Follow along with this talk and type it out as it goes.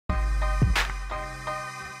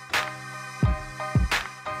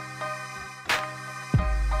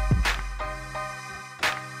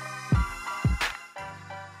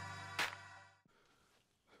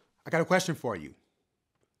got a question for you.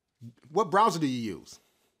 What browser do you use?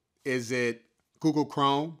 Is it Google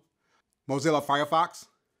Chrome, Mozilla Firefox,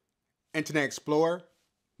 Internet Explorer,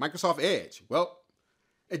 Microsoft Edge? Well,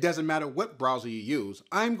 it doesn't matter what browser you use.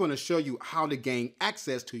 I'm going to show you how to gain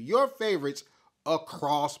access to your favorites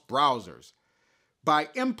across browsers by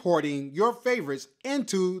importing your favorites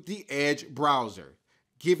into the Edge browser,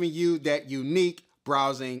 giving you that unique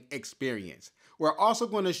browsing experience. We're also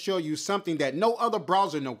going to show you something that no other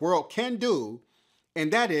browser in the world can do,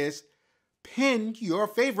 and that is pin your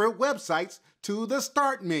favorite websites to the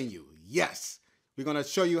start menu. Yes, we're going to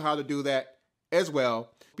show you how to do that as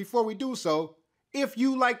well. Before we do so, if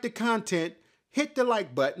you like the content, hit the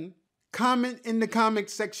like button, comment in the comment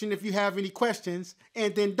section if you have any questions,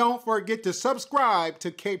 and then don't forget to subscribe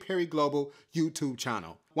to Cape Harry Global YouTube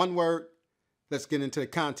channel. One word, let's get into the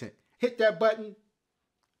content. Hit that button.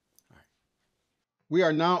 All right. We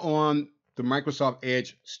are now on the Microsoft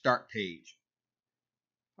Edge start page.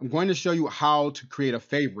 I'm going to show you how to create a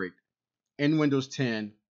favorite in Windows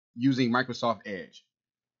 10 using Microsoft Edge.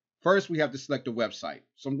 First, we have to select a website.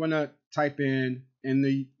 So I'm going to type in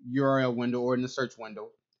the URL window or in the search window,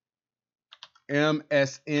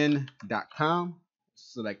 msn.com,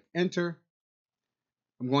 select enter.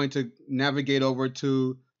 I'm going to navigate over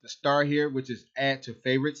to the star here, which is add to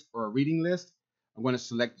favorites or a reading list. I'm going to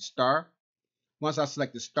select the star. Once I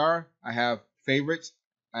select the star, I have favorites.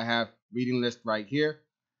 I have reading list right here.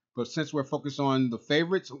 But since we're focused on the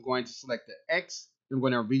favorites, I'm going to select the X. I'm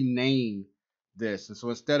going to rename this. And so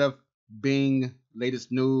instead of Bing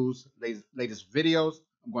latest news, latest videos,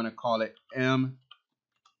 I'm going to call it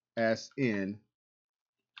msn.com.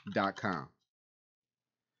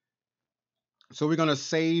 So we're going to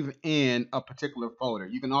save in a particular folder.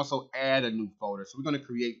 You can also add a new folder. So we're going to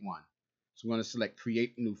create one. So we're going to select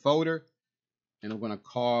create new folder, and I'm going to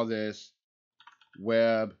call this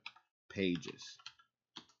web pages.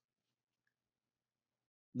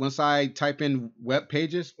 Once I type in web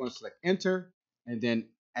pages, I'm going to select enter and then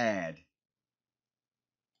add.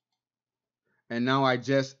 And now I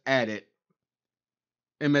just added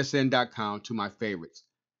msn.com to my favorites.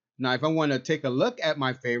 Now, if I want to take a look at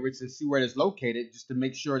my favorites and see where it's located, just to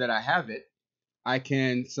make sure that I have it, I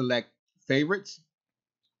can select favorites.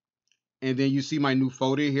 And then you see my new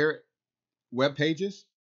folder here, web pages.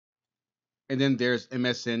 And then there's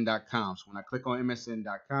msn.com. So when I click on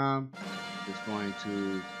msn.com, it's going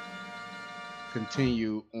to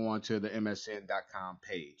continue on to the msn.com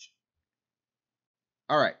page.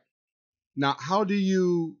 All right. Now, how do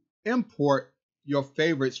you import your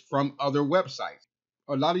favorites from other websites?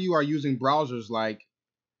 A lot of you are using browsers like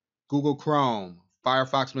Google Chrome,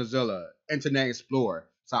 Firefox, Mozilla, Internet Explorer.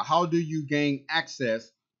 So how do you gain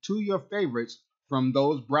access to your favorites from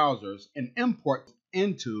those browsers and import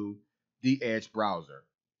into the Edge browser?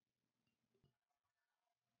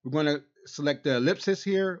 We're going to select the ellipsis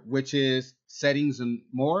here, which is settings and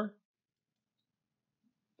more.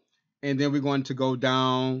 And then we're going to go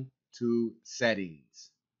down to settings.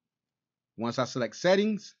 Once I select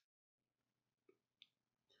settings,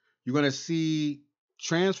 you're going to see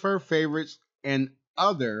transfer favorites and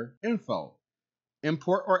other info,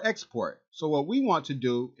 import or export. So what we want to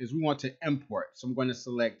do is we want to import. So I'm going to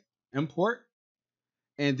select import,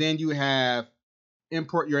 and then you have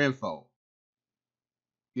import your info.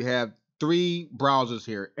 You have three browsers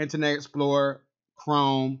here, Internet Explorer,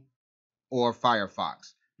 Chrome, or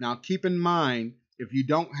Firefox. Now keep in mind, if you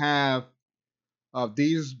don't have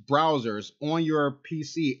these browsers on your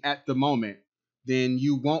PC at the moment, then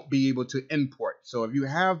you won't be able to import. So if you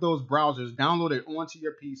have those browsers downloaded onto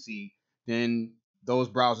your PC, then those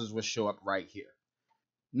browsers will show up right here.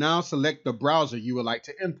 Now select the browser you would like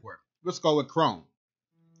to import. Let's go with Chrome.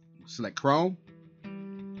 Select Chrome.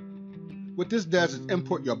 What this does is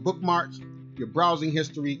import your bookmarks, your browsing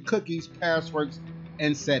history, cookies, passwords,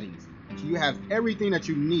 and settings. So you have everything that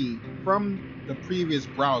you need from the previous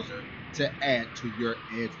browser to add to your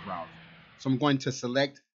Edge browser. So I'm going to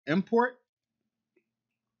select import.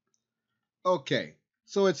 Okay,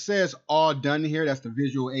 so it says all done here. That's the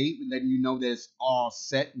visual aid, letting you know that it's all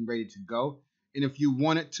set and ready to go. And if you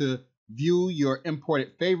wanted to view your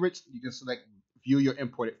imported favorites, you can select view your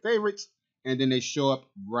imported favorites, and then they show up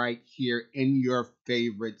right here in your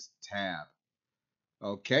favorites tab.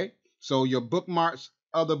 Okay, so your bookmarks,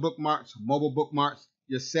 other bookmarks, mobile bookmarks,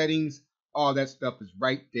 your settings, all that stuff is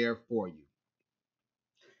right there for you.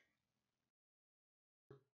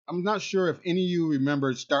 I'm not sure if any of you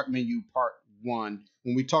remember Start Menu Part 1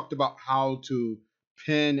 when we talked about how to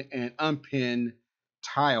pin and unpin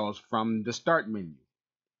tiles from the Start menu.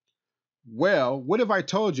 Well, what if I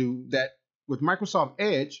told you that with Microsoft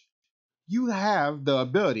Edge, you have the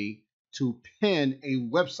ability to pin a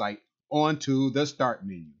website onto the start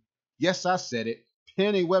menu. Yes, I said it.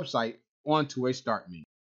 Pin a website onto a start menu.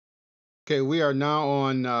 Okay, we are now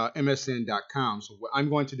on msn.com. So what I'm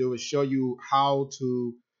going to do is show you how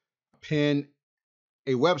to pin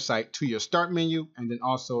a website to your start menu and then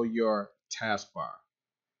also your taskbar.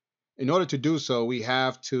 In order to do so, we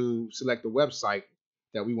have to select the website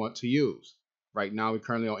that we want to use. Right now, we're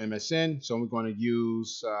currently on MSN, so we're going to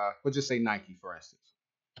use, we'll just say Nike, for instance.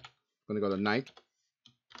 I'm going to go to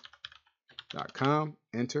Nike.com,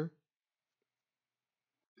 enter.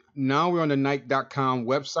 Now we're on the Nike.com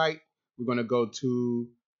website. We're going to go to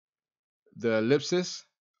the ellipsis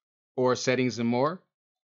or settings and more,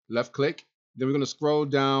 left click. Then we're going to scroll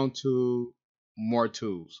down to more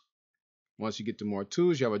tools. Once you get to more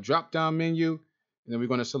tools, you have a drop down menu, and then we're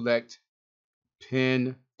going to select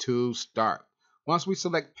pin to start. Once we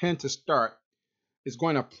select pin to start, it's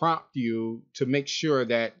going to prompt you to make sure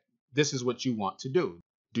that this is what you want to do.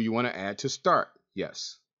 Do you want to add to start?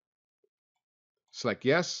 Yes. Select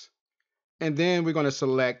yes. And then we're going to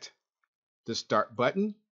select the start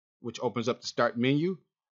button, which opens up the start menu.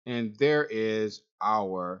 And there is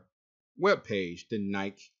our web page, the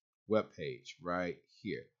Nike web page right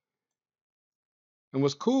here. And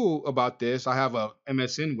what's cool about this, I have a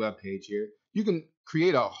MSN web page here. You can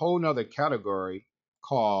create a whole nother category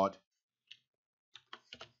called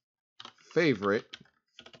favorite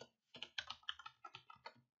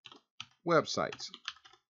websites.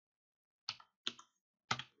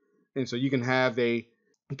 And so you can have a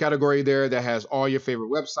category there that has all your favorite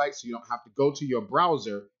websites, so you don't have to go to your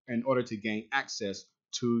browser in order to gain access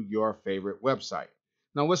to your favorite website.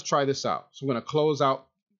 Now let's try this out. So I'm going to close out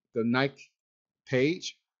the Nike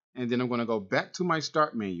page, and then I'm going to go back to my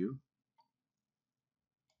start menu,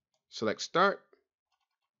 select start,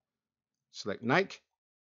 select Nike,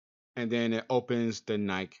 and then it opens the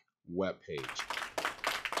Nike web page.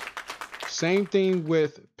 Same thing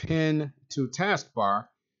with pin to taskbar.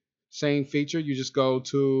 Same feature, you just go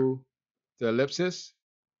to the ellipsis,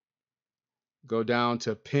 go down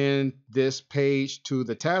to pin this page to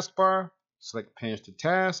the taskbar, select pin to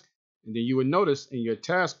task, and then you would notice in your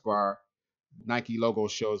taskbar, Nike logo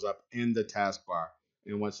shows up in the taskbar.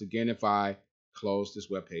 And once again, if I close this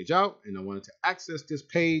web page out and I wanted to access this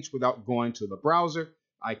page without going to the browser,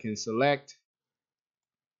 I can select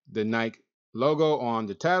the Nike logo on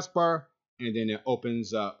the taskbar, and then it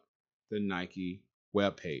opens up the Nike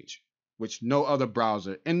web page, which no other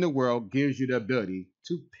browser in the world gives you the ability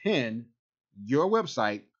to pin your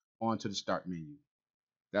website onto the start menu.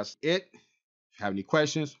 That's it. If you have any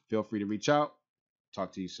questions, feel free to reach out.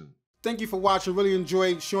 Talk to you soon. Thank you for watching. Really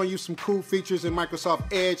enjoyed showing you some cool features in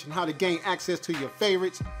Microsoft Edge and how to gain access to your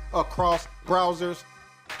favorites across browsers.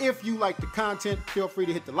 If you like the content, feel free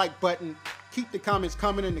to hit the like button. Keep the comments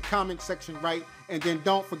coming in the comment section, right? And then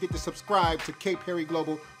don't forget to subscribe to K Perry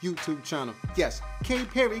Global YouTube channel. Yes, K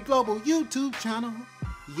Perry Global YouTube channel.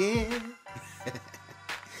 Yeah.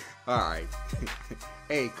 All right.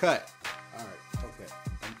 Hey, cut. All right. Okay.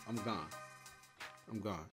 I'm gone. I'm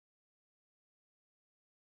gone.